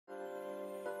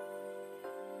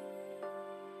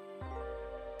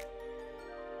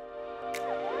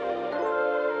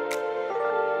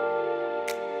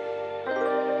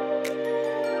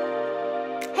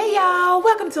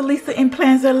Welcome to Lisa in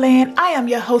Planzerland. I am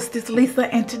your hostess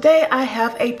Lisa, and today I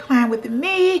have a plan with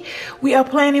me. We are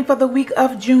planning for the week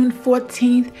of June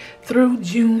 14th through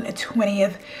June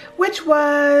 20th, which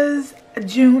was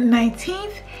June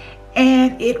 19th,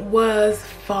 and it was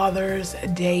Father's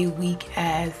Day week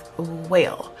as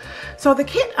well. So the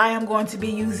kit I am going to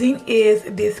be using is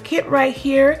this kit right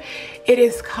here. It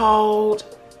is called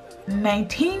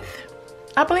 19th.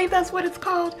 I believe that's what it's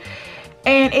called.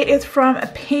 And it is from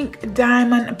Pink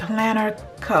Diamond Planner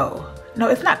Co. No,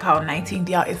 it's not called 19th,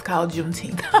 y'all. It's called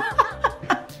Juneteenth.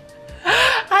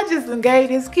 I just gave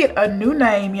this kit a new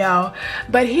name, y'all.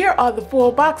 But here are the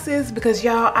full boxes because,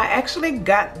 y'all, I actually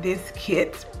got this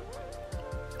kit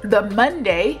the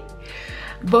Monday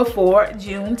before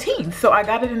Juneteenth. So I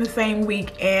got it in the same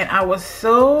week, and I was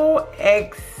so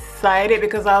excited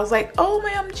because I was like,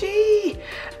 OMG,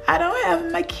 I don't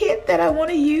have my kit that I want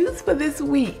to use for this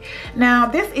week. Now,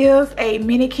 this is a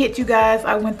mini kit, you guys.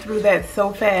 I went through that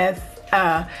so fast.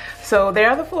 So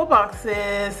there are the full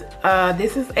boxes.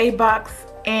 This is a box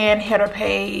and header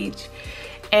page.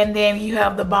 And then you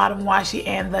have the bottom washi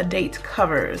and the date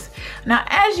covers. Now,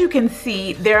 as you can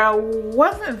see, there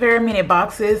wasn't very many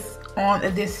boxes on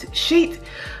this sheet.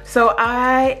 So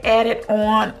I added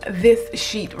on this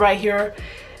sheet right here,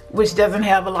 which doesn't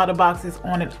have a lot of boxes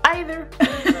on it either.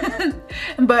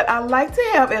 But I like to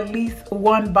have at least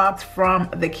one box from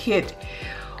the kit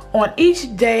on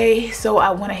each day, so I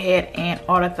went ahead and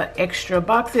ordered the extra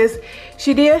boxes.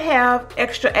 She did have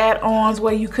extra add-ons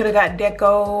where you could have got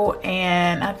deco,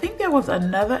 and I think there was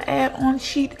another add-on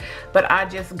sheet, but I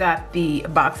just got the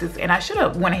boxes, and I should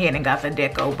have went ahead and got the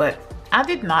deco, but I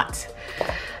did not.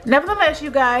 Nevertheless, you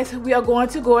guys, we are going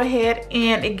to go ahead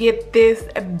and get this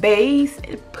base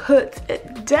put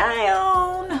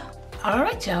down. All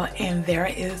right, y'all, and there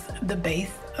is the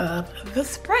base of the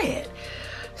spread.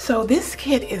 So this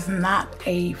kit is not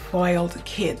a foiled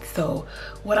kit, so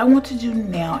what I want to do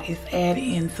now is add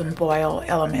in some foil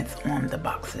elements on the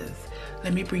boxes.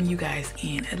 Let me bring you guys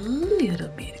in a little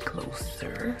bit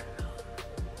closer.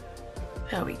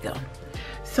 There we go.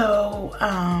 So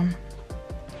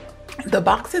the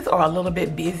boxes are a little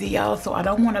bit busy, y'all, so I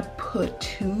don't want to put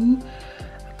too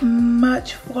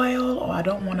much foil, or I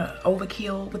don't want to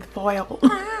overkill with foil.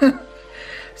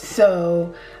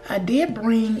 So I did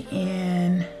bring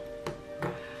in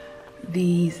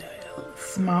these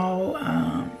small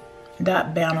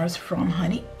dot banners from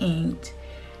Honey Inked,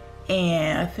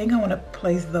 and I think I want to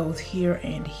place those here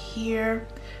and here.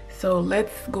 So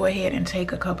let's go ahead and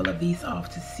take a couple of these off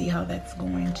to see how that's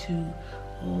going to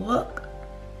look.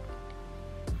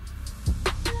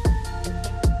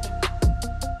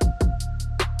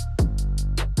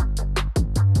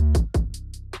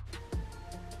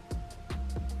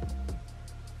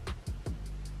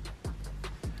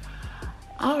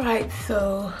 All right,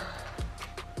 so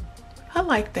I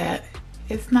like that.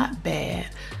 It's not bad.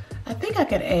 I think I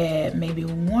could add maybe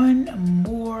one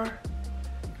more,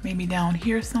 maybe down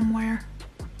here somewhere.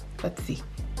 Let's see.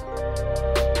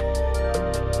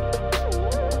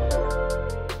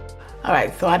 All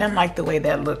right, so I didn't like the way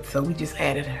that looked, so we just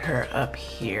added her up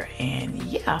here, and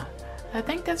yeah, I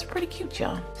think that's pretty cute,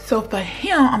 y'all. So for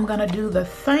him, I'm gonna do the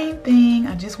same thing.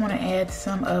 I just wanna add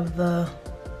some of the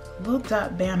little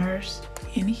dot banners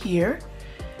in here,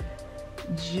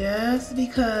 just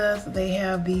because they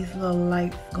have these little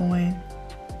lights going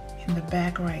in the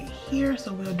back right here.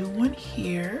 So we'll do one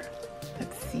here.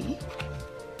 Let's see.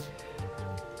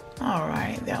 All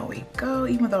right, there we go.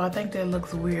 Even though I think that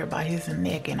looks weird by his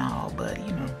neck and all, but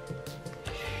you know,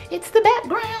 it's the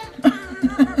background.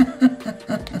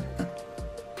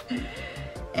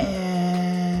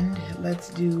 And let's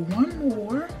do one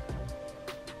more.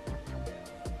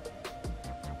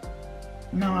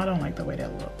 No, I don't like the way that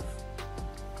looks.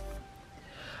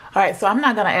 All right, so I'm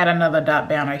not gonna add another dot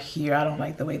banner here. I don't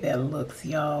like the way that looks,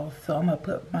 y'all. So I'm gonna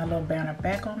put my little banner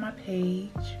back on my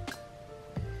page.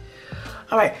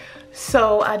 All right,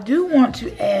 so I do want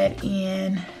to add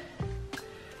in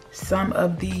some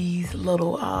of these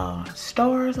little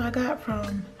stars I got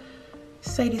from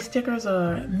Sadie Stickers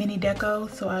or Mini Deco.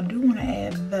 So I do wanna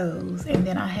add those. And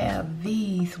then I have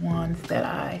these ones that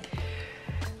I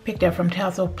picked up from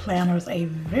Tassel Planners a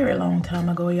very long time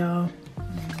ago, y'all.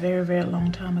 Very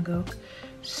long time ago.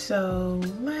 So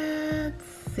let's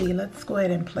see. Let's go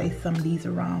ahead and place some of these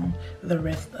around the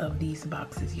rest of these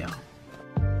boxes, y'all.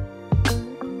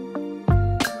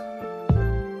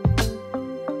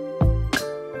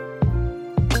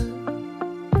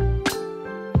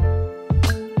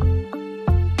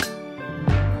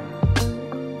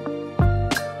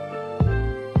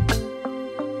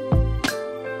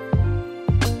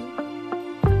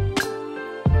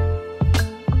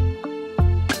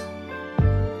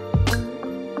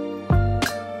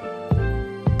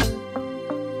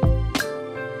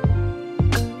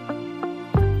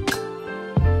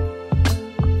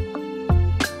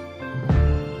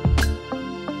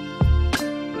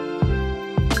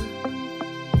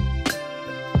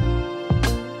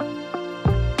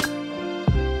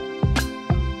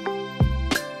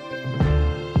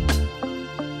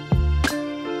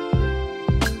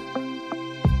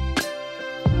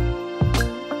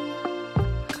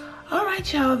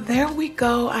 right, y'all, there we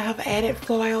go. I have added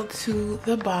foil to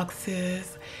the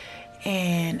boxes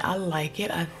and I like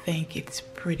it. I think it's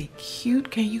pretty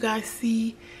cute. Can you guys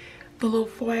see the little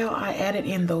foil? I added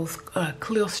in those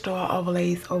clear star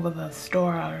overlays over the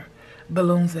star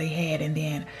balloons they had, and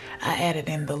then I added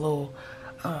in the little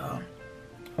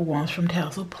ones from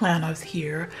Tassel Planners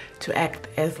here to act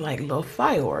as like little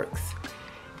fireworks.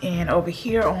 And over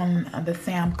here on the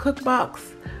Sam Cook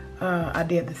box, I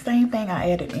did the same thing.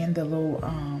 I added in the little,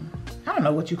 I don't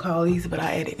know what you call these, but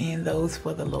I added in those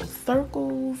for the little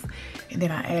circles. And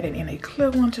then I added in a clear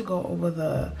one to go over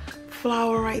the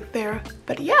flower right there.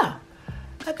 But yeah,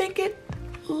 I think it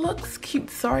looks cute.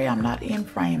 Sorry, I'm not in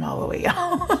frame all the way,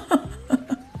 y'all.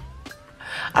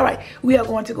 All right, we are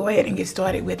going to go ahead and get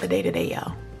started with the day to day,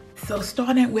 y'all. So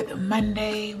starting with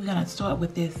Monday, we're gonna start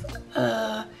with this,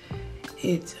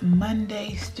 it's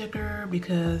Monday sticker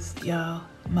because y'all,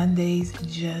 Mondays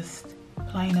just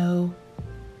plain old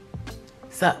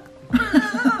suck.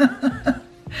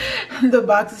 The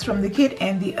box is from the kit,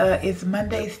 and the it's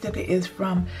Monday sticker is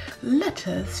from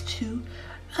Letters to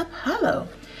Apollo.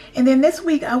 And then this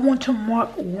week I want to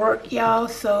mark work, y'all.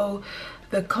 So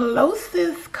the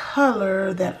closest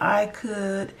color that I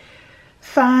could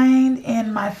find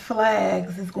in my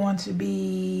flags is going to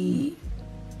be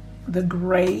the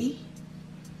gray,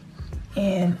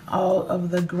 and all of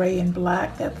the gray and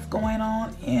black that's going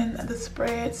on in the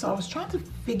spread. So I was trying to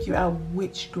figure out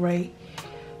which gray.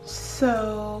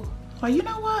 So, well, you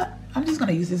know what? I'm just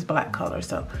gonna use this black color.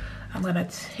 So I'm gonna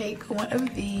take one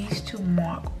of these to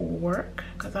mark work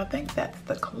because I think that's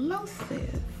the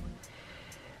closest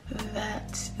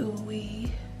that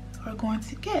we are going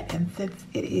to get. And since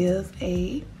it is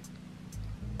a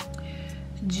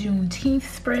Juneteenth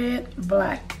spread,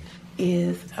 black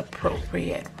is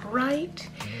appropriate, right?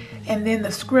 And then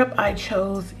the script I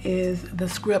chose is the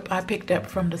script I picked up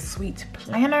from the Sweet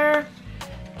Planner,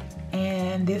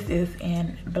 and this is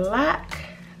in black.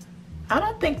 I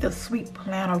don't think the Sweet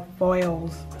Planner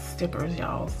foils stickers,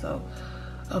 y'all, so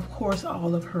of course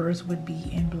all of hers would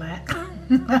be in black.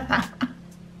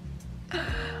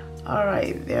 All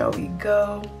right, there we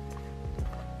go.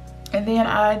 And then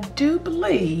I do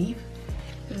believe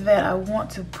that I want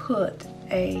to put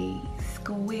a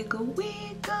squiggle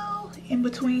wiggle in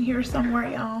between here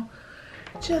somewhere, y'all,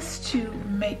 just to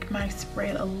make my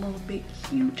spread a little bit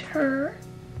cuter.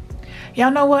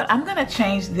 Y'all know what? I'm gonna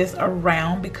change this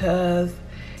around because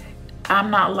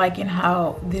I'm not liking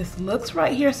how this looks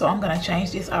right here, so I'm gonna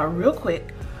change this out real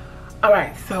quick. All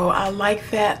right, so I like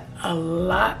that a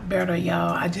lot better,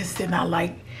 y'all. I just did not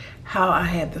like how I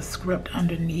had the script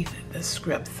underneath the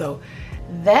script, so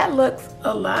that looks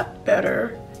a lot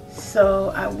better.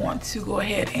 So I want to go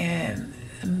ahead and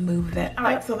move that. All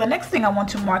right, so the next thing I want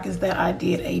to mark is that I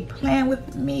did a plan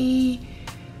with me.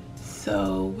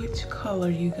 So which color,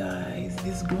 you guys?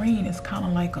 This green is kind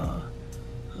of like a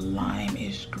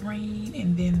lime-ish green,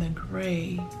 and then the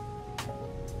gray,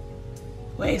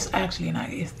 well, it's actually not,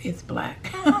 it's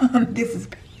black. This is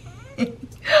pink.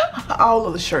 All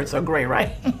of the shirts are gray,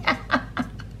 right?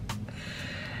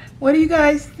 What do you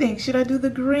guys think? Should I do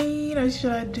the green or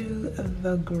should I do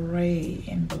the gray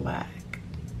and black?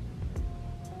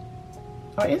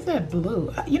 Or is that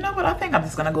blue? You know what? I think I'm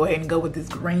just gonna go ahead and go with this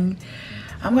green.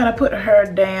 I'm gonna put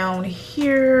her down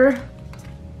here,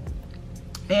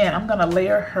 and I'm gonna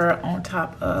layer her on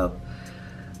top of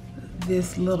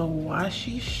this little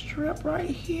washi strip right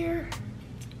here.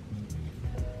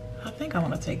 I think I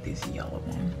want to take this yellow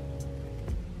one.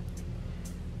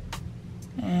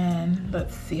 And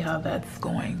let's see how that's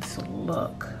going to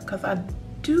look, because I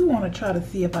do want to try to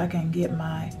see if I can get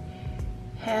my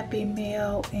Happy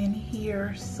Mail in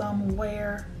here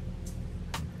somewhere.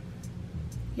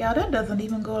 Yeah, that doesn't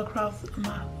even go across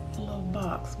my little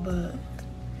box, but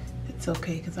it's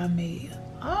okay because I made it.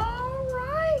 All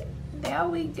right, there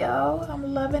we go.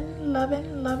 I'm loving,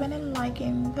 loving, loving and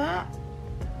liking that.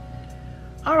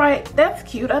 All right, that's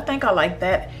cute. I think I like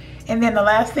that. And then the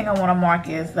last thing I want to mark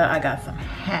is that I got some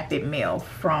Happy Mail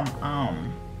from,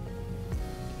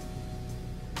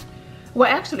 well,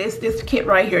 actually, it's this kit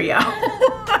right here, y'all.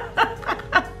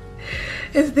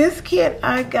 It's this kit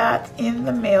I got in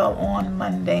the mail on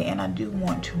Monday, and I do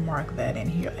want to mark that in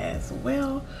here as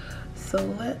well. So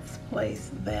let's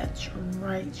place that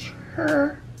right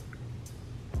here.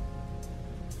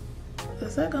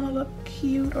 Is that gonna look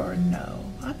cute or no?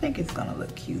 I think it's gonna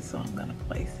look cute, so I'm gonna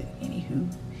place it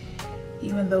anywho,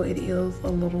 even though it is a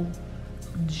little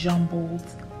jumbled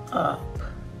up.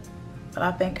 But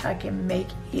I think I can make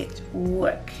it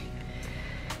work.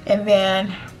 And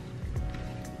then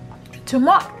to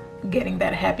mark getting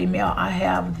that Happy Mail, I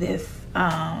have this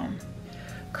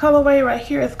colorway right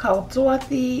here is called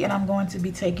Dorothy, and I'm going to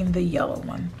be taking the yellow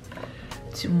one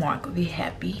to mark the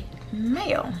happy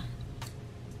mail.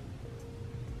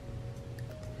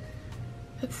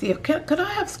 Let's see, could I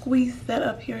have squeezed that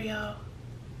up here, y'all?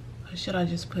 Or should I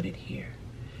just put it here?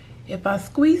 If I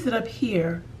squeeze it up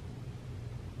here,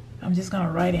 I'm just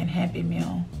gonna write in happy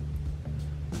mail.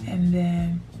 And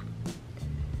then,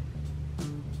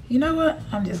 you know what?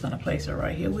 I'm just gonna place it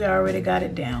right here. We already got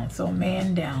it down. So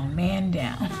man down, man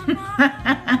down.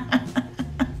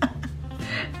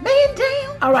 Man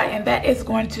down. All right, and that is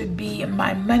going to be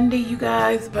my Monday, you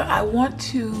guys. But I want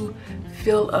to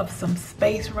fill up some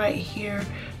space right here.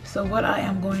 So what I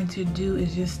am going to do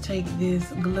is just take this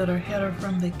glitter header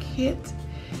from the kit,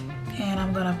 and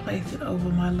I'm gonna place it over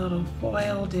my little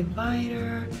foil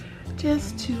divider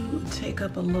just to take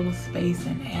up a little space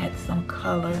and add some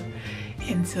color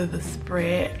into the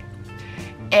spread.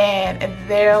 And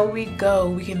there we go.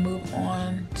 We can move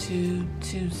on to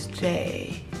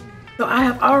Tuesday. So I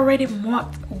have already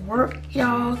marked work,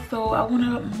 y'all. So I want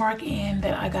to mark in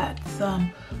that I got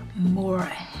some more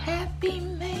happy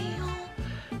mail.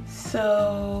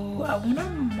 So I want to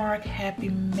mark happy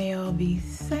mail the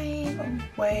same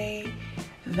way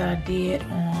that I did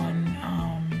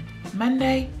on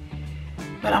Monday.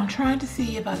 But I'm trying to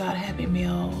see if I got happy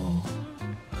mail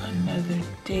another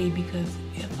day, because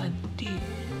if I did,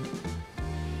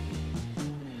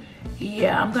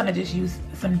 yeah, I'm gonna just use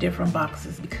some different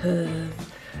boxes because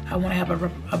I want to have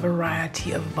a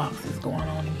variety of boxes going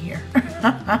on in here.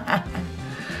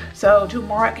 So to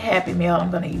mark happy mail, I'm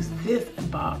gonna use this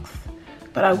box,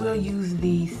 but I will use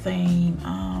the same,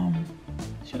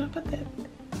 should I put that?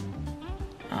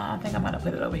 I think I'm gonna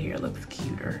put it over here. It looks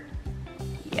cuter.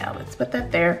 Yeah, let's put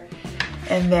that there.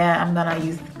 And then I'm gonna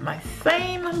use my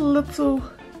same little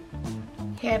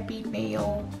happy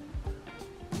mail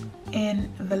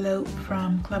envelope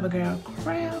from Clever Girl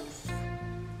Crafts.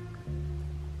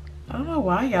 I don't know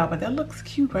why, y'all, but that looks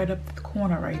cute right up the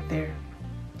corner right there.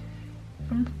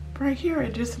 From right here,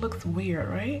 it just looks weird,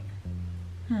 right?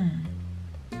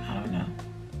 I don't know.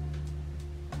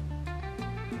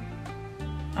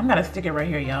 I'm gonna stick it right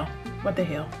here, y'all. What the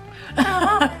hell?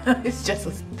 It's just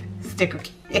a sticker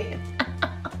kit.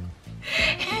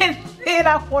 And then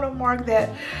I want to mark that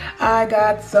I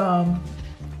got some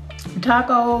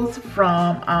tacos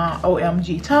from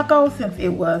OMG Tacos, since it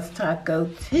was Taco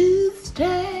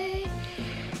Tuesday.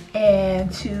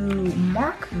 And to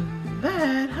mark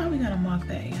that, how are we gonna mark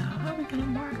that, y'all? How are we gonna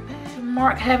mark that? To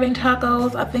mark having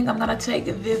tacos, I think I'm gonna take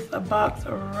this box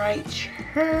right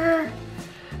here.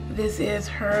 This is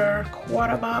her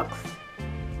quarter box,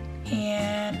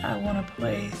 and I want to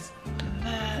place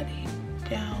that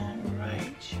down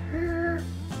right here.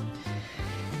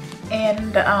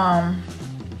 And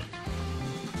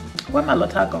where my little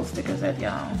taco stickers at,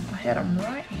 y'all? I had them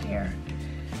right here.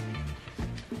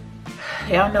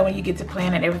 Y'all know when you get to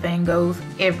planning, everything goes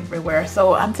everywhere.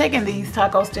 So I'm taking these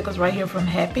taco stickers right here from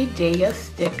Happy Day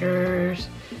Stickers.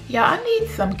 Y'all, I need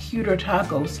some cuter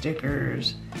taco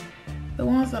stickers. The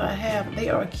ones that I have, they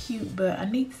are cute, but I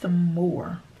need some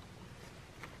more.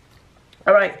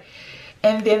 All right,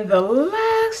 and then the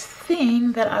last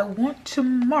thing that I want to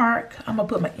mark, I'm gonna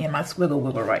put in my squiggle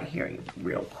wiggle right here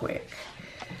real quick.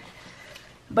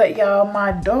 But y'all,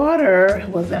 my daughter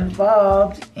was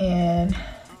involved in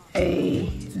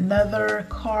another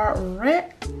car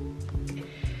wreck,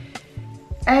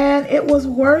 and it was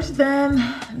worse than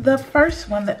the first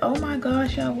one. That, oh my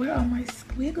gosh, y'all, where are my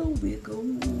squiggle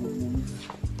wiggles?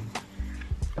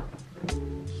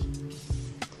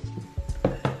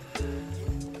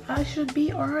 I should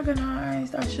be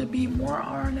organized. I should be more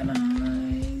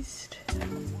organized.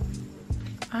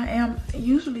 I am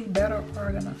usually better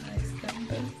organized than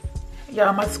this.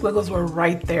 Y'all, my squiggles were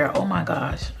right there. Oh my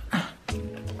gosh.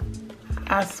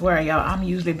 I swear, y'all, I'm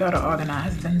usually better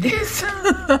organized than this.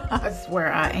 I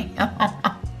swear I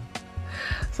am.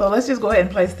 So let's just go ahead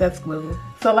and place that squiggle.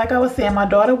 So like I was saying, my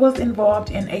daughter was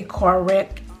involved in a car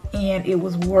wreck, and it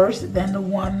was worse than the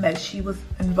one that she was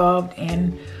involved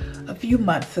in a few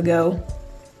months ago.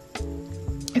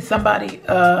 And somebody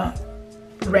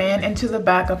ran into the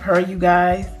back of her, you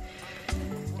guys,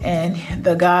 and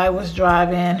the guy was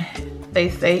driving, they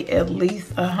say, at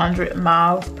least 100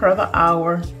 miles per the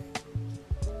hour.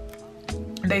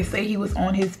 They say he was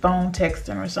on his phone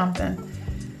texting or something.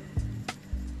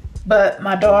 But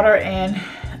my daughter and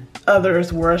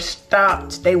others were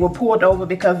stopped. They were pulled over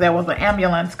because there was an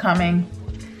ambulance coming.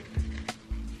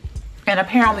 And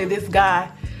apparently this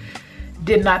guy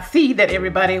did not see that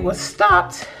everybody was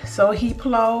stopped, so he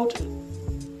plowed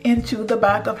into the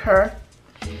back of her.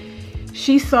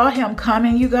 She saw him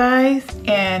coming, you guys,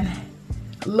 and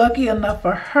lucky enough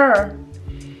for her,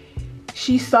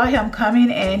 she saw him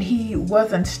coming and he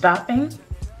wasn't stopping.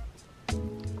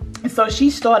 So she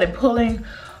started pulling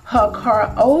her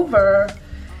car over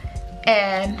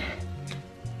and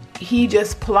he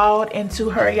just plowed into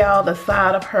her, y'all. The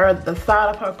side of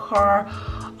her car,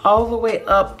 all the way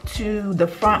up to the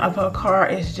front of her car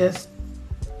is just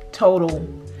total.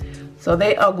 So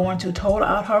they are going to total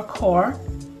out her car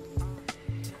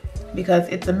because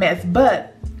it's a mess.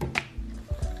 But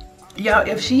y'all,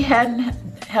 if she hadn't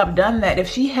have done that, if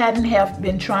she hadn't have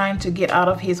been trying to get out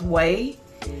of his way,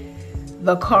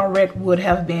 the car wreck would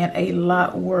have been a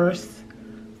lot worse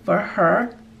for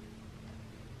her.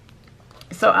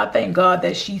 So I thank God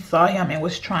that she saw him and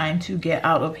was trying to get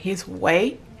out of his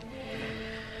way.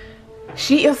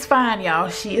 She is fine, y'all.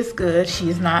 She is good. She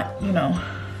is not, you know,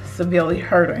 severely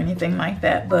hurt or anything like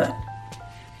that. But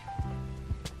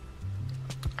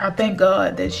I thank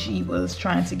God that she was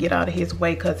trying to get out of his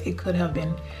way, because it could have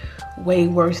been way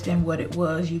worse than what it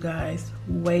was, you guys.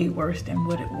 Way worse than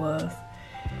what it was.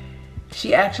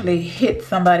 She actually hit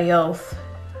somebody else.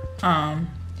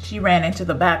 She ran into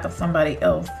the back of somebody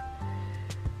else's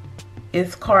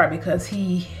car because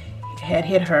he had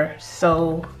hit her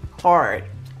so hard.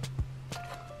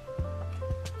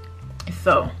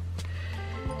 So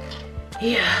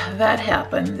yeah, that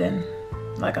happened. And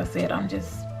like I said, I'm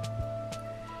just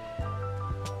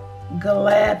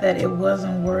glad that it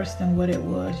wasn't worse than what it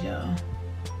was, y'all.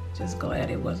 Just glad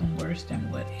it wasn't worse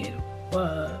than what it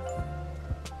was.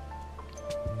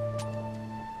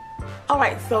 All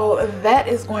right, so that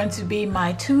is going to be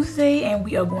my Tuesday, and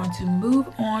we are going to move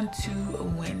on to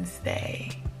Wednesday.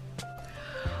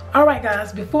 All right,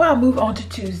 guys, before I move on to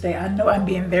Tuesday, I know I'm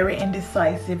being very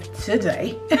indecisive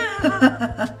today.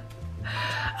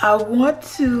 I want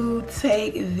to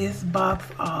take this box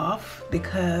off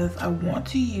because I want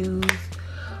to use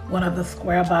one of the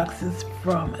square boxes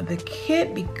from the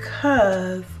kit,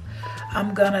 because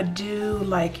I'm gonna do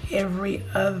like every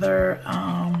other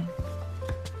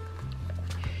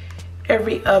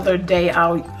day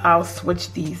I'll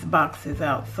switch these boxes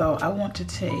out. So I want to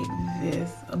take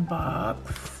this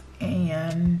box,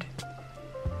 and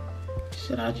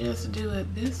should I just do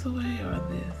it this way or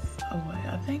this away?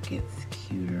 I think it's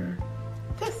cuter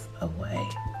this away.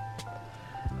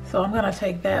 So I'm gonna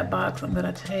take that box. I'm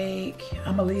gonna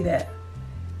leave that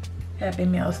Happy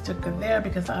Meal sticker there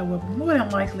because I will more than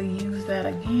likely use that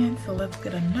again. So let's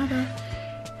get another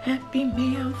Happy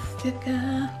Meal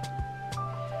sticker.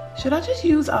 Should I just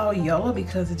use all yellow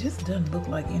because it just doesn't look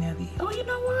like any of the, oh, you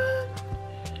know what?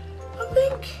 I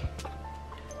think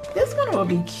this one will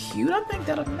be cute. I think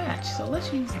that'll match. So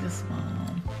let's use this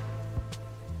one.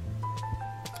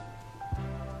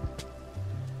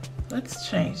 Let's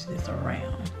change this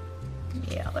around.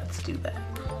 Yeah, let's do that.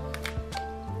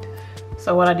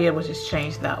 So what I did was just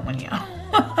change that one, y'all.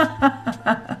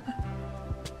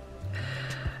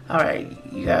 All right,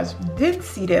 you guys didn't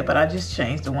see that, but I just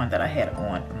changed the one that I had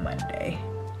on Monday.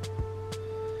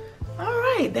 All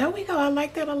right, there we go. I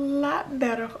like that a lot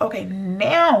better. Okay,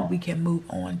 now we can move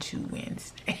on to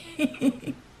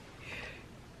Wednesday.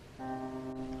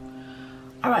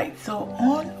 All right, so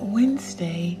on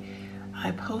Wednesday,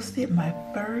 I posted my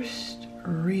first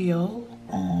reel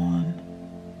on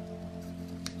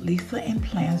Lisa in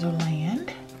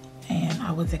Planzerland, and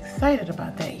I was excited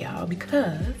about that, y'all,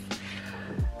 because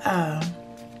I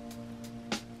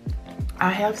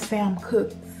have Sam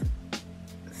Cooke's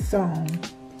song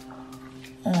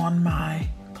on my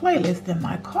playlist in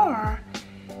my car,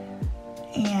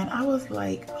 and I was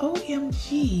like,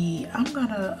 OMG, I'm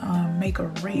gonna make a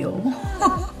reel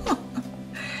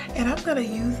and I'm gonna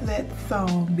use that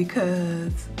song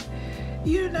because,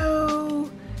 you know,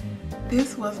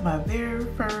 this was my very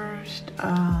first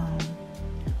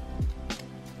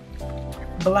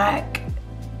black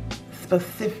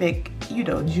specific, you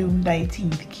know,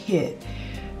 Juneteenth kit.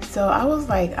 So I was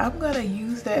like, I'm gonna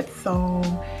use that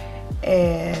song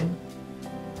and,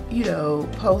 you know,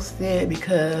 post it,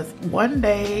 because one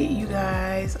day, you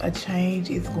guys, a change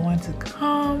is going to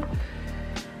come.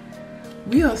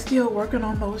 We are still working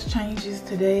on those changes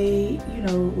today, you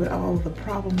know, with all the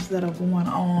problems that are going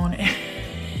on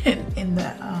in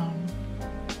the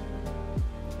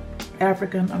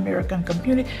African American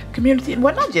community,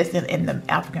 well, not just in the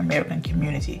African American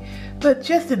community, but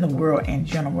just in the world in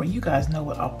general. You guys know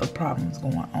what all the problems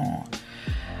going on.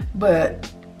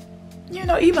 But, you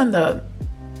know, even the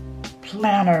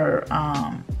planner,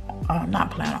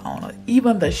 not planner owner,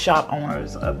 even the shop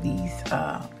owners of these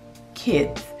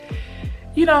kits,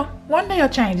 you know, one day a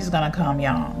change is gonna come,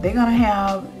 y'all. They're gonna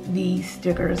have these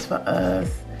stickers for us.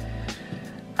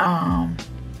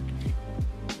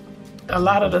 a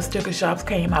lot of the sticker shops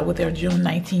came out with their June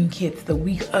 19 kits the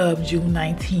week of June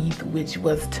 19th, which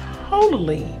was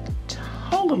totally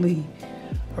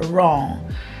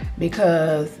wrong,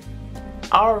 because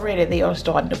already they are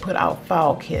starting to put out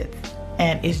fall kits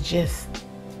and it's just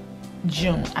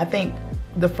June. I think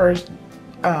the first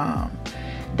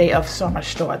day of summer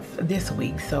starts this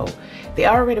week, so they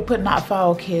already putting out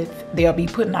fall kits. They'll be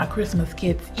putting out Christmas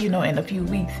kits, you know, in a few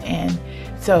weeks, and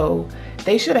so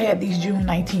they should have had these June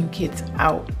 19 kits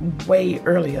out way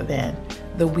earlier than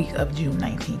the week of June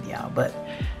 19th, y'all. But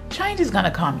change is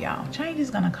gonna come, y'all. Change is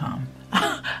gonna come.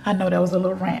 I know that was a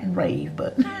little rant and rave,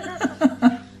 but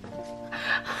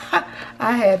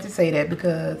I had to say that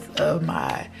because of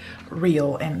my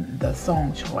reel and the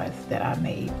song choice that I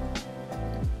made.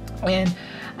 And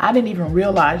I didn't even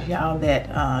realize, y'all,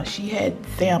 that she had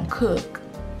Sam Cooke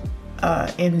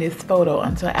in this photo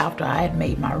until after I had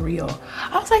made my reel.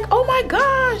 I was like, oh my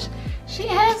gosh, she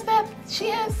has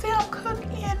Sam Cooke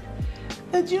in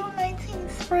the June 19th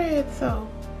spread. So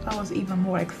I was even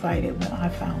more excited when I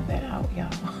found that out,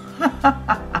 y'all.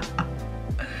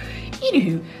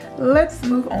 Anywho, let's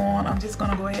move on. I'm just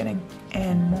gonna go ahead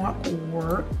and mark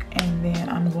work, and then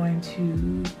I'm going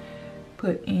to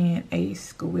put in a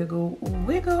squiggle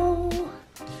wiggle.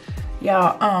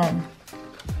 Y'all,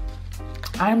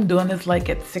 I'm doing this like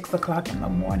at 6 o'clock in the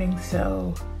morning,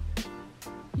 so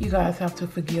you guys have to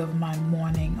forgive my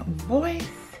morning voice.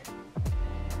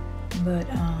 But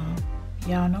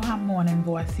y'all know how morning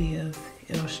voice is.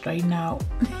 It'll straighten out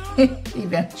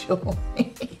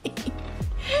eventually.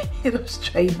 It'll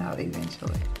straighten out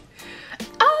eventually.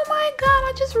 Oh my God,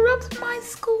 I just rubbed my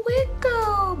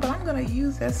squiggle. But I'm gonna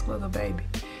use that squiggle, baby.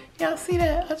 Y'all see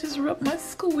that? I just rubbed my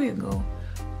squiggle.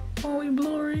 Oh, we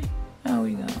blurry? There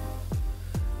we go.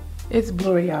 It's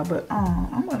blurry, y'all, but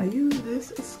I'm gonna use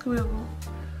this squiggle.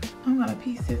 I'm gonna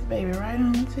piece this baby right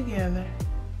on together.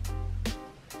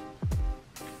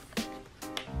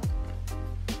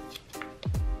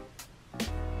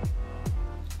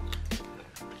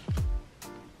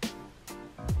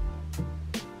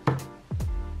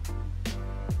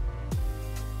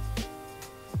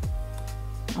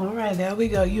 All right, there we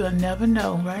go. You'll never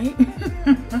know, right?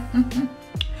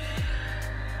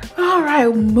 All right,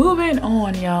 moving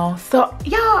on, y'all. So,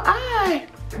 y'all, I've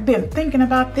been thinking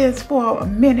about this for a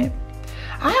minute.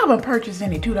 I haven't purchased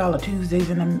any $2 Tuesdays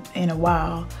in a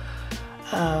while.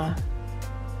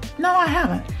 No, I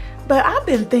haven't. But I've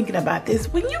been thinking about this.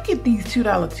 When you get these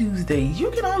 $2 Tuesdays, you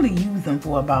can only use them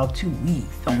for about 2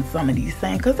 weeks on some of these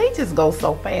things because they just go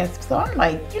so fast. So I'm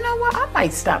like, you know what? I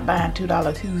might stop buying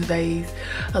 $2 Tuesdays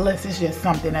unless it's just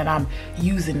something that I'm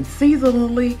using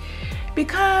seasonally,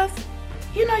 because,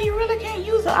 you know, you really can't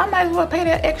use it. I might as well pay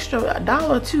that extra $1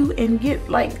 or $2 and get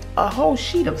like a whole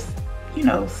sheet of, you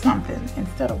know, something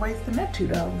instead of wasting that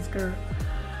 $2, girl.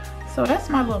 So that's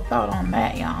my little thought on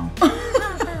that, y'all.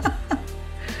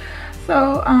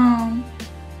 So,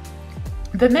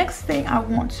 the next thing I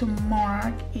want to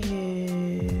mark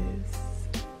is,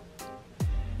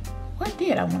 what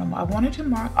did I want to mark? I wanted to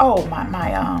mark, oh,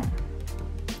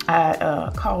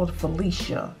 I called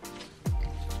Felicia,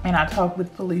 and I talked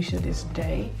with Felicia this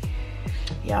day.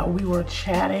 Yeah, we were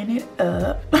chatting it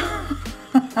up.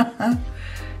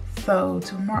 So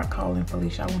to mark calling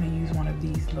Felicia, I want to use one of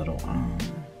these little,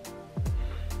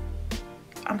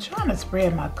 I'm trying to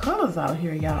spread my colors out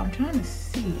here, y'all. I'm trying to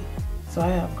see. So I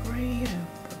have gray, I have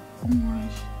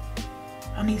orange.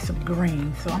 I need some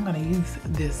green, so I'm gonna use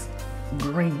this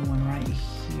green one right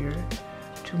here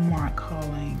to mark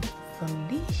calling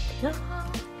Felicia.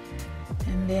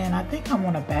 And then I think I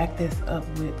want to back this up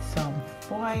with some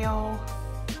foil.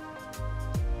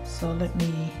 So let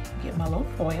me get my little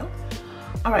foil.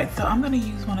 All right, so I'm gonna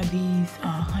use one of these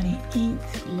Honey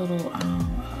Inked little,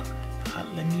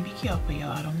 let me be careful,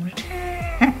 y'all. I don't want to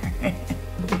tear.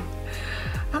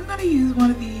 I'm gonna use one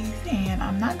of these, and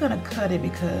I'm not gonna cut it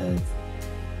because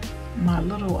my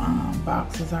little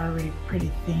box is already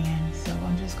pretty thin. So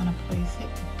I'm just gonna place it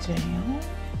down,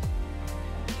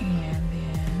 and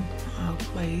then I'll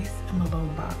place my little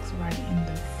box right in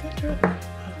the center.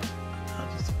 I'll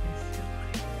just place it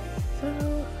like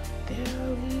so.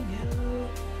 There we go.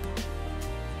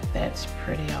 That's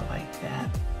pretty. I like that.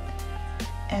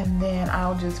 And then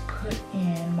I'll just put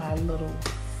in my little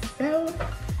cell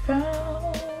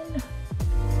phone.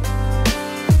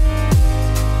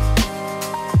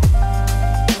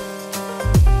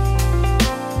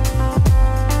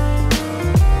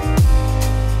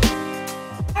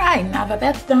 Alright, now that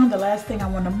that's done, the last thing I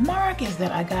want to mark is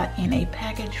that I got in a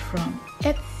package from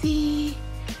Etsy.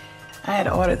 I had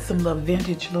ordered some little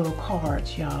vintage little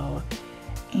cards, y'all,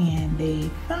 and they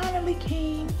finally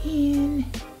came in.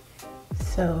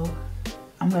 So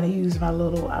I'm gonna use my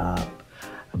little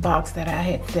box that I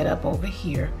had set up over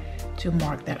here to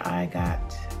mark that I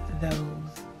got those.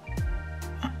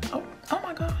 Oh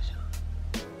my gosh.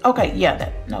 Okay, yeah,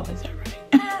 is that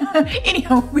right?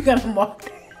 Anyhow, we're gonna mark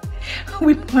that.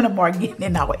 We're gonna mark getting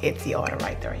in our Etsy order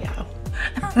right there, y'all.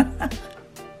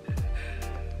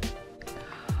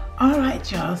 All right,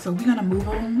 y'all, so we're gonna move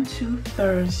on to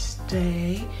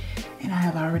Thursday, and I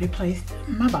have already placed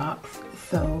my box.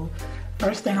 So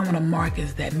first thing I want to mark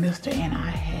is that Mr. and I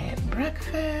had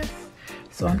breakfast.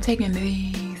 So I'm taking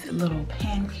these little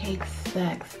pancake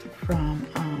sacks from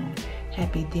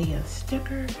Happy Day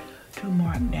sticker to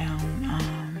mark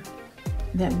down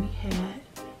that we had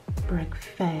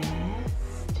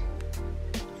breakfast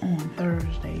on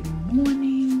Thursday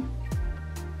morning.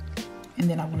 And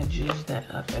then I want to judge that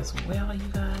up as well, you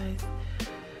guys.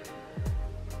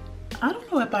 I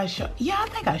don't know if I showed, yeah, I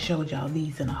think I showed y'all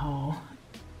these in the haul.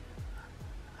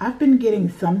 I've been getting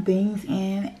some things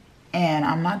in, and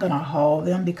I'm not gonna haul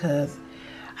them because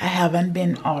I haven't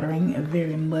been ordering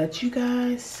very much, you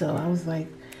guys. So I was like,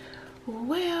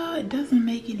 well, it doesn't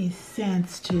make any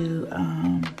sense to,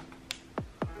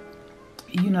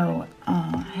 you know,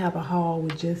 have a haul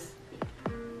with just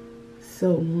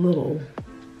so little.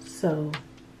 So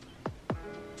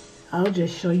I'll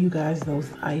just show you guys those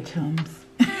items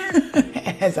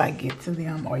as I get to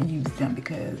them or use them,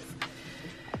 because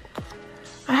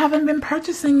I haven't been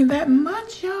purchasing that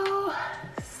much, y'all.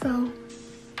 So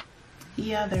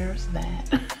yeah, there's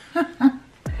that.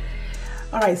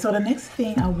 All right, so the next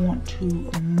thing I want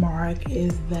to mark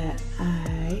is that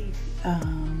I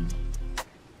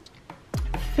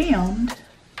filmed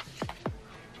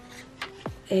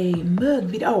a mug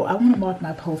video. Oh, I want to mark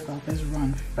my post office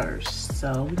run first,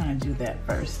 so we're gonna do that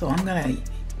first. So I'm gonna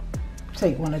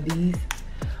take one of these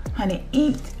honey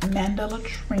inked mandala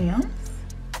trims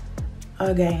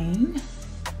again,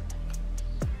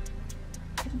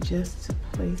 just to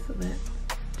place that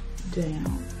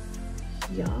down,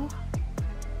 y'all.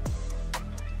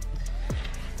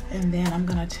 And then I'm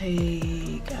gonna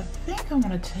take,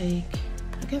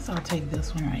 I guess I'll take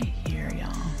this one right here,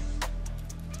 y'all.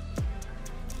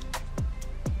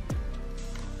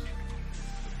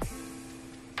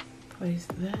 Place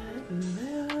that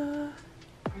there.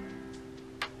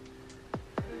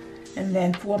 And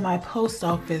then for my post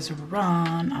office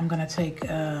run, I'm gonna take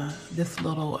this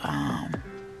little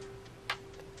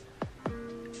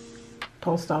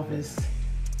post office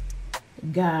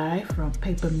guy from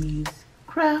Paper Muse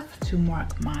Craft to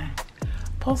mark my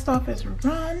post office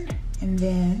run. And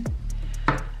then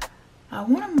I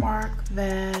want to mark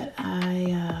that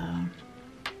I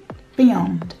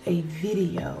filmed a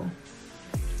video.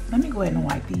 Let me go ahead and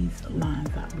wipe these lines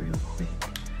out real quick.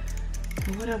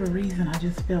 For whatever reason, I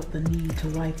just felt the need to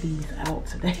wipe these out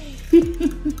today.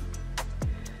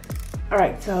 All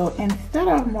right, so instead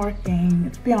of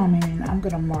filming, I'm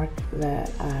gonna mark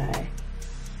that I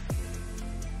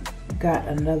got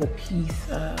another piece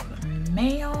of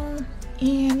mail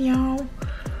in, y'all.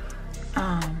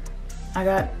 I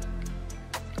got,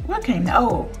 what came,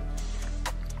 oh,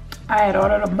 I had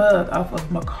ordered a mug off of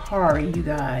Macari, you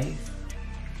guys.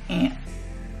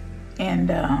 And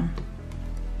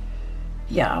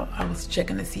yeah, I was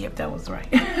checking to see if that was right.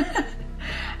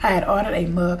 I had ordered a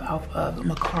mug off of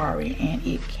Macari, and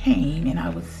it came, and I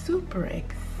was super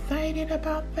excited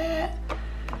about that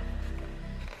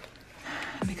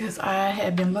because I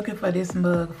had been looking for this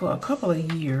mug for a couple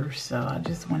of years. So I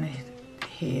just went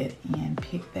ahead and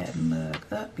picked that mug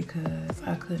up because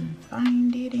I couldn't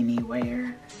find it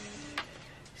anywhere.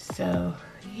 So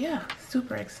yeah,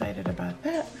 super excited about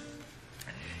that.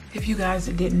 If you guys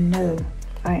didn't know,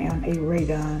 I am a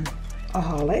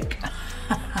Ray-Don-aholic.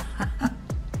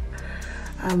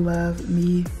 I love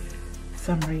me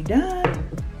some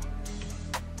Ray-Don.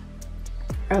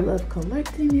 I love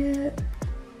collecting it.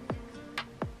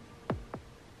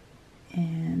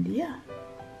 And yeah,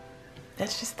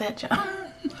 that's just that, y'all.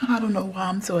 I don't know why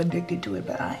I'm so addicted to it,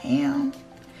 but I am.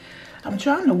 I'm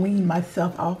trying to wean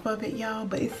myself off of it, y'all,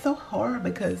 but it's so hard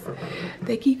because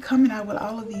they keep coming out with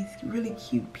all of these really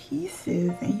cute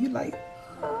pieces, and you're like,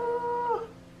 oh,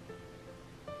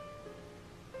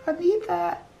 I need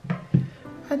that.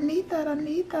 I need that. I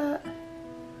need that.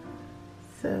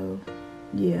 So,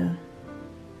 yeah,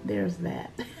 there's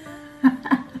that.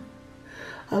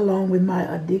 Along with my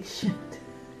addiction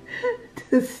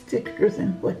to stickers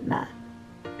and whatnot.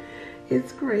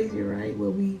 It's crazy, right?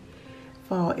 What we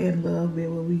fall in love with,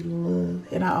 what we love.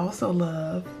 And I also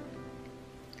love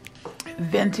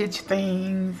vintage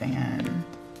things, and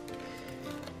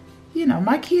you know,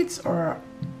 my kids are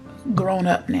grown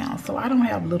up now, so I don't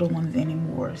have little ones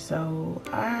anymore. So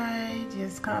I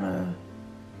just kind of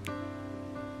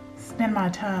spend my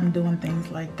time doing things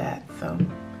like that. So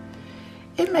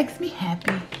it makes me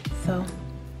happy. So,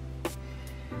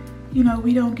 you know,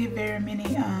 we don't get very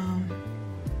many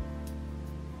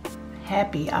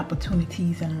happy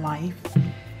opportunities in life.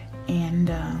 And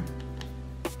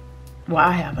well,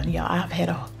 I haven't, y'all. I've had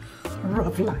a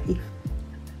rough life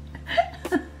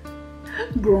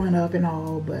growing up and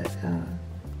all, but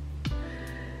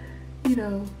you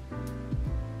know,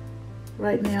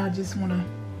 right now I just want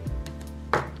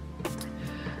to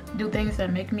do things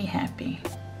that make me happy.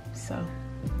 So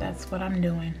that's what I'm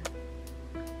doing.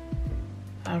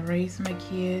 I raised my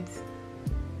kids,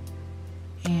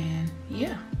 and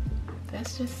yeah,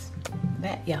 that's just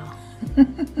that, y'all.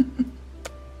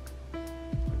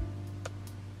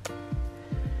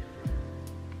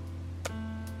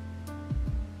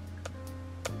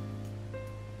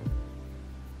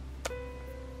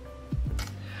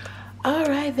 All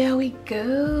right, there we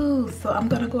go. So I'm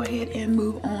gonna go ahead and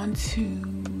move on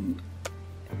to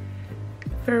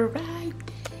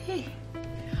Friday.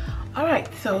 All right,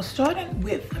 so starting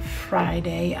with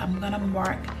Friday, I'm gonna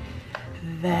mark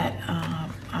that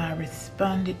I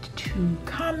responded to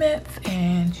comments,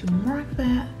 and to mark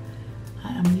that,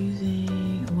 I am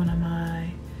using one of my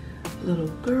little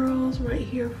girls right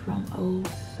here from Oh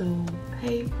So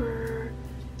Paper.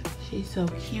 She's so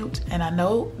cute, and I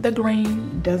know the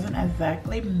green doesn't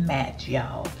exactly match,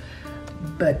 y'all,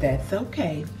 but that's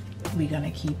okay. We're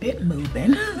gonna keep it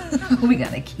moving. We're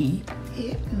gonna keep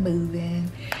it moving.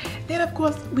 Then of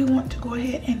course we want to go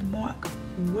ahead and mark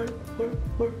work.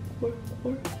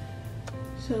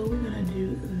 So we're gonna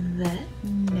do that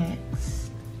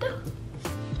next.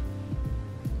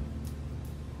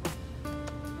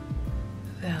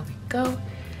 There we go.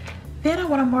 Then I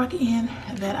want to mark in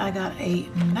that I got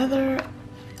another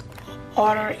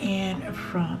order in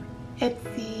from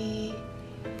Etsy,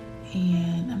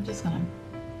 and I'm just gonna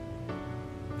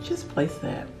place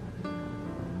that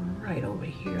right over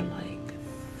here like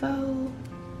so.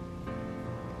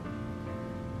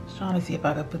 Just trying to see if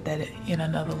I could put that in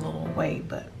another little way,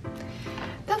 but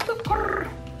that's okay.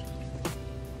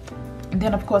 And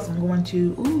then of course I'm going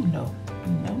to, ooh, no.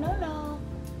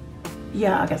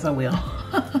 Yeah, I guess I will.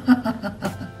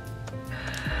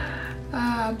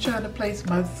 I'm trying to place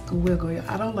my squiggle.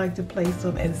 I don't like to place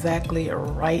them exactly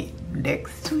right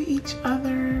next to each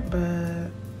other,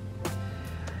 but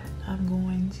I'm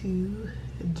going to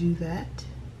do that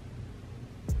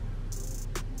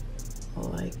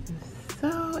like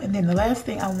so. And then the last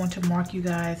thing I want to mark, you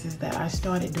guys, is that I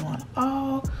started doing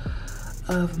all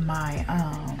of my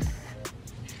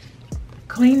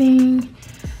cleaning,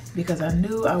 because I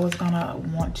knew I was gonna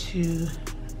want to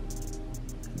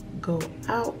go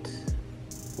out.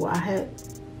 Well, I had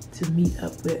to meet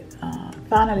up with,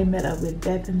 finally met up with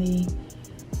Bethany,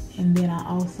 and then I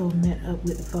also met up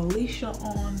with Felicia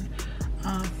on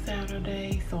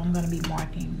Saturday, so I'm gonna be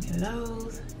marking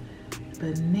those.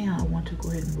 But now I want to go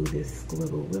ahead and move this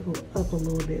wiggle up a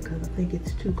little bit, because I think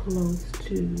it's too close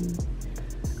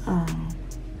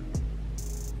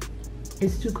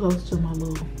to my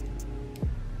little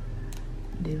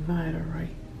divider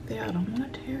right there. I don't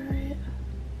want to tear it.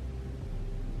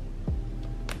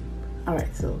 All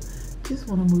right, so just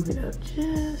want to move it up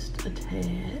just a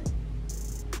tad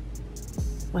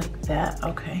like that.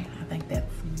 Okay, I think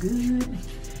that's good.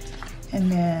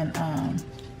 And then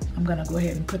I'm gonna go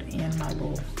ahead and put in my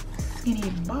little skinny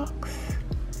box.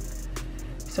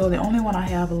 So the only one I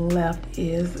have left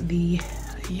is the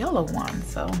yellow one,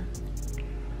 so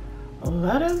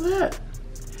that is it.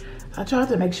 I tried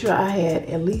to make sure I had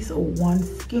at least one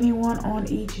skinny one on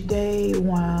each day,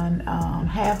 one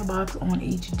half a box on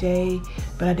each day,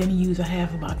 but I didn't use a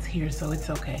half a box here, so it's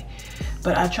okay.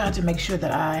 But I tried to make sure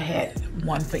that I had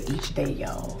one for each day,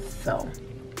 y'all. So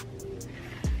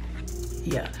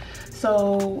yeah,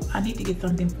 so I need to get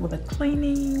something for the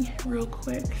cleaning real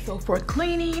quick. So for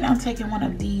cleaning, I'm taking one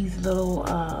of these little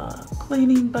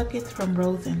cleaning buckets from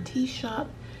Rose and Tea Shop,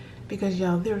 because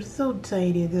y'all, they're so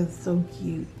tiny, they're so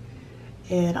cute.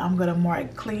 And I'm gonna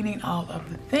mark cleaning all of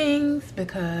the things,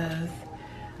 because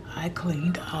I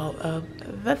cleaned all of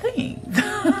the things.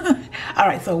 All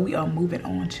right, so we are moving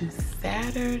on to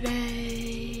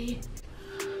Saturday.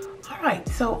 All right,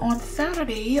 so on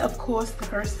Saturday, of course, the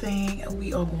first thing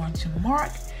we are going to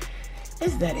mark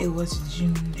is that it was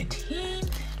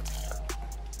Juneteenth.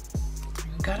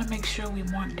 We gotta make sure we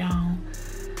mark down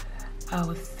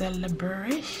our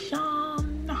celebration.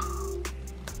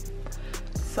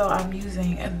 So I'm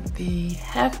using the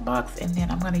half box, and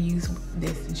then I'm gonna use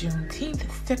this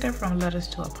Juneteenth sticker from Letters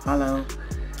to Apollo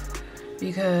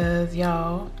because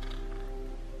y'all,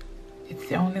 it's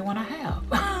the only one I have.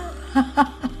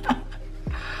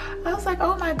 I was like,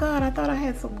 oh my God, I thought I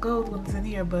had some gold ones in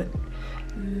here, but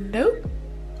nope.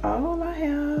 All I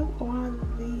have are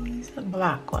these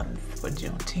black ones for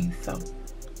Juneteenth, so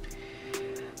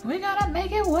we gotta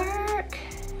make it work.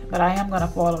 But I am gonna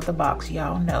fall off the box,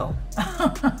 y'all know.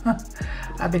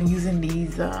 I've been using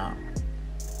these,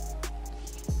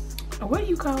 what do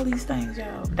you call these things,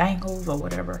 y'all? Dangles or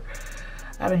whatever.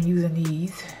 I've been using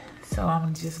these, so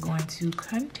I'm just going to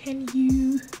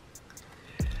continue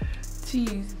to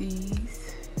use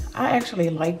these. I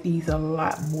actually like these a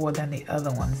lot more than the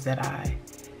other ones that I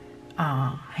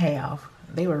have.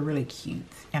 They were really cute,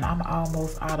 and I'm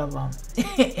almost out of them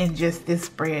in just this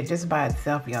spread, just by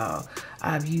itself, y'all.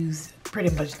 I've used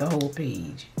pretty much the whole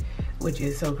page, which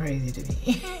is so crazy to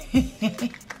me.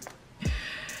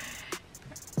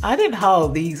 I didn't haul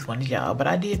these ones, y'all, but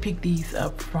I did pick these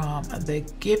up from the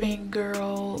Giving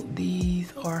Girl.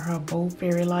 These are her bow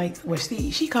fairy lights. Well,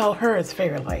 she called hers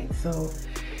fairy lights, so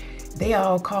they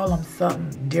all call them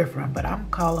something different, but I'm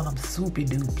calling them swoopy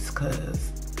dupes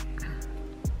because,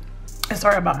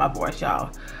 sorry about my voice,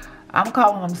 y'all. I'm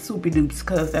calling them swoopy dupes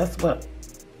because that's what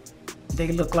they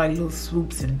look like, little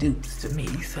swoops and dupes to me,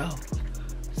 so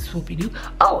swoopy doop.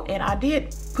 Oh, and I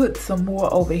did put some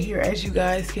more over here, as you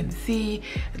guys can see,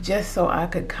 just so I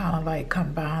could kind of like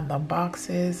combine the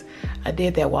boxes. I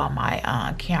did that while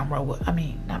my camera was, I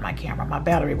mean, not my camera, my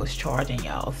battery was charging,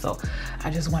 y'all. So I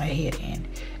just went ahead and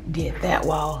did that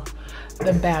while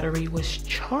the battery was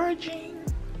charging.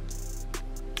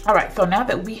 All right, so now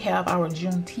that we have our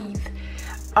Juneteenth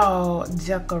all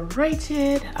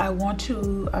decorated, I want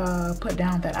to put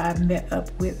down that I met up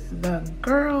with the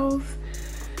girls.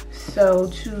 So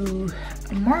to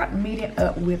mark meeting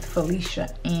up with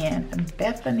Felicia and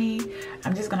Bethany,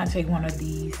 I'm just gonna take one of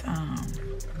these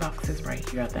boxes right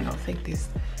here. I think I'll take this.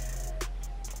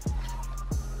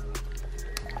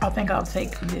 I think I'll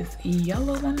take this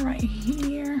yellow one right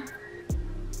here.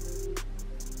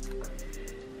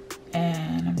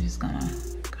 And I'm just gonna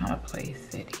kind of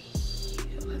place it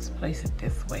here. Let's place it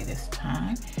this way this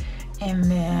time. And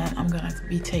then I'm gonna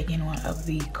be taking one of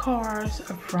the cards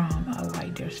from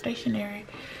White Deer Stationery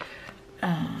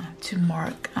to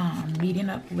mark meeting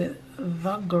up with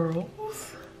the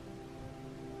girls.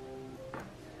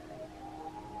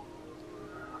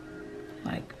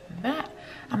 Like that.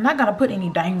 I'm not gonna put any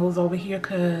dangles over here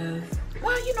because,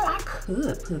 well, you know, I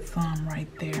could put some right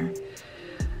there.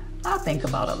 I'll think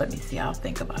about it. Let me see. I'll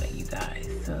think about it, you guys.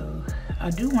 So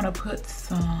I do want to put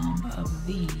some of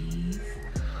these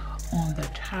on the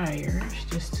tires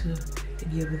just to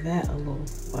give that a little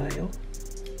file.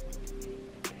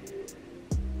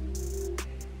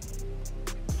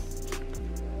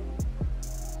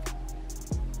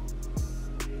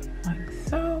 Like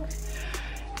so.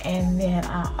 And then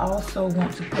I also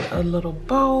want to put a little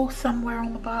bow somewhere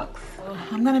on the box.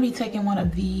 I'm gonna be taking one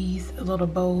of these little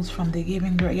bows from the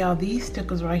Giving Girl. Y'all, these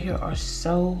stickers right here are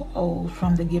so old,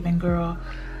 from the Giving Girl.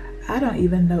 I don't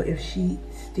even know if she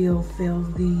still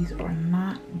sells these or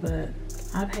not, but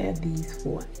I've had these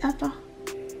forever.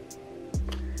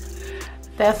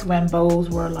 That's when bows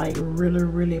were like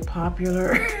really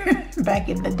popular back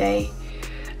in the day.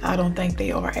 I don't think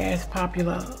they are as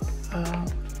popular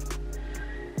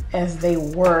as they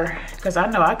were, because I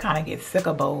know I kind of get sick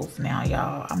of bows now,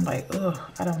 y'all. I'm like, ugh,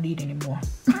 I don't need any more.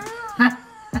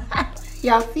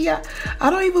 Y'all see, I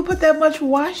don't even put that much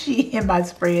washi in my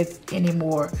spreads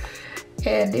anymore.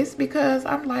 And it's because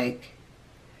I'm like,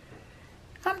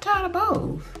 I'm tired of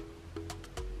bows.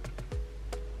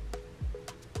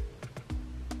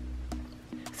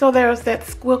 So there's that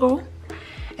squiggle.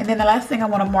 And then the last thing I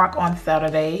want to mark on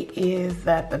Saturday is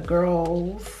that the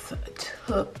girls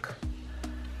took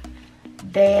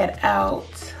Dad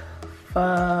out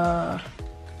for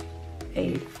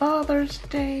a Father's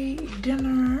Day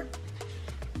dinner.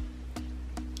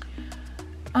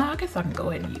 I guess I can go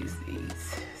ahead and use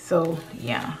these. So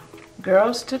yeah,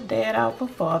 girls took Dad out for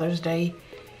Father's Day.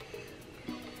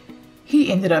 He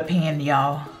ended up paying,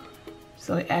 y'all.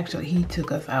 So actually he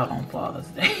took us out on Father's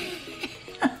Day.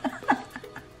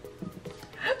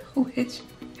 Which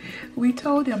we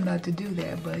told him not to do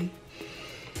that, but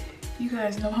you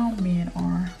guys know how men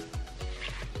are.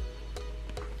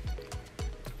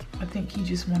 I think he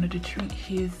just wanted to treat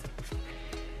his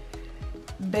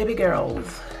baby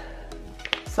girls.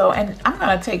 So, and I'm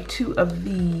gonna take 2 of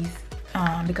these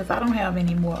because I don't have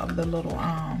any more of the little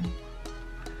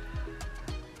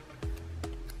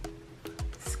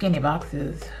skinny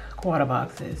boxes, quarter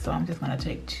boxes. So I'm just gonna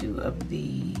take 2 of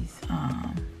these.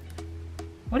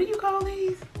 What do you call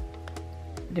these?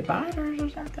 dividers or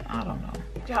something. I don't know.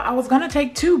 Yeah, I was gonna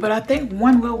take 2, but I think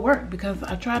 1 will work because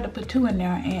I tried to put 2 in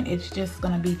there and it's just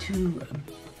gonna be too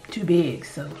big.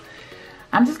 So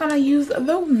I'm just gonna use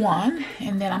the 1,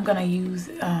 and then I'm gonna use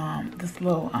this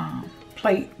little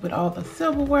plate with all the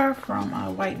silverware from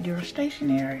White Deer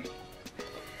Stationery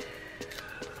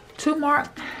to mark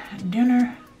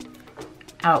dinner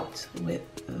out with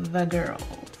the girls.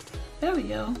 There we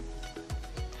go.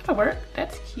 That'll work.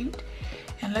 That's cute.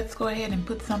 And let's go ahead and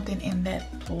put something in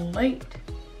that plate.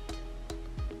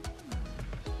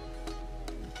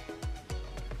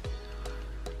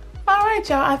 All right,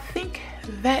 y'all, I think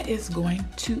that is going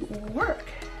to work.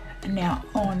 Now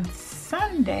on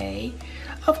Sunday,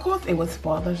 of course, it was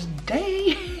Father's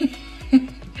Day.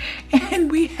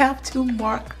 And we have to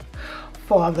mark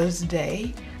Father's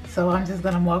Day. So I'm just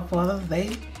gonna mark Father's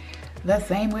Day the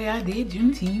same way I did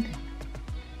Juneteenth.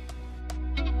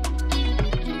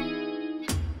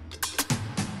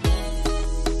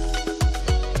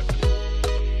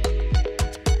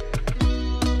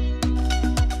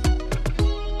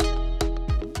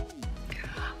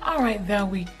 All right, there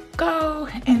we go.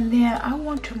 And then I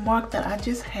want to mark that I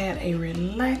just had a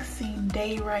relaxing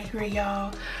day right here,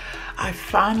 y'all. I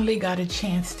finally got a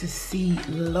chance to see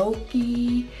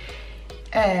Loki,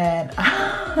 and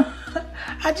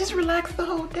I just relaxed the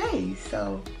whole day.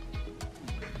 So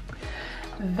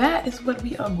that is what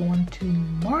we are going to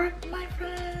mark, my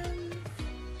friends.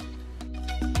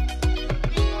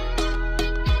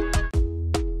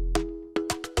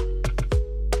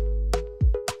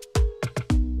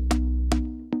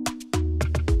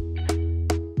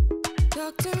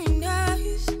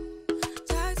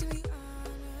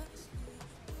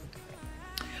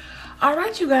 All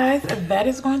right, you guys, that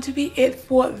is going to be it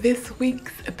for this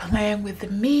week's Plan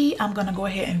With Me. I'm gonna go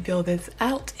ahead and fill this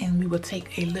out and we will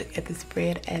take a look at the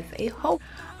spread as a whole.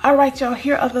 All right, y'all,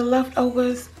 here are the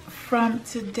leftovers from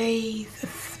today's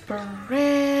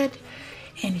spread.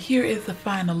 And here is the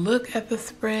final look at the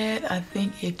spread. I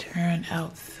think it turned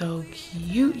out so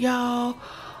cute, y'all.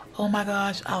 Oh my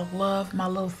gosh, I love my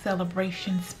little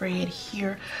celebration spread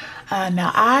here.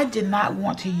 Now, I did not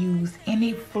want to use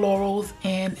any florals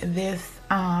in this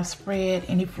spread,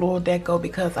 any floral deco,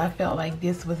 because I felt like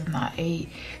this was not a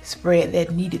spread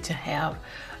that needed to have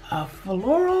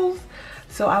florals.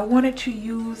 So I wanted to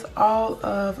use all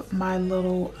of my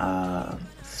little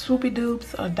swoopy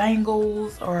doops or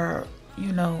dangles, or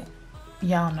you know,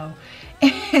 y'all know,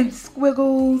 and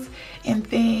squiggles and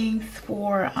things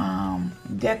for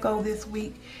deco this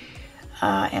week.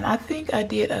 And I think I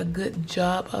did a good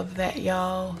job of that,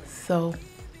 y'all. So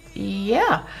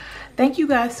yeah, thank you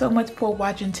guys so much for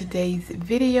watching today's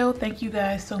video. Thank you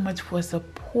guys so much for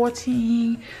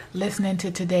supporting, listening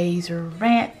to today's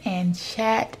rant and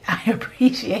chat. I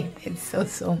appreciate it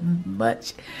so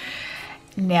much.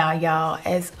 Now, y'all,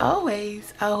 as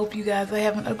always, I hope you guys are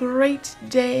having a great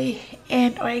day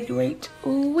and a great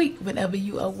week whenever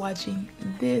you are watching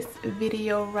this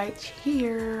video right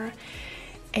here.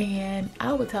 And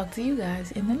I will talk to you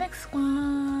guys in the next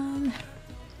one.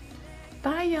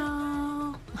 Bye,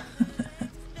 y'all.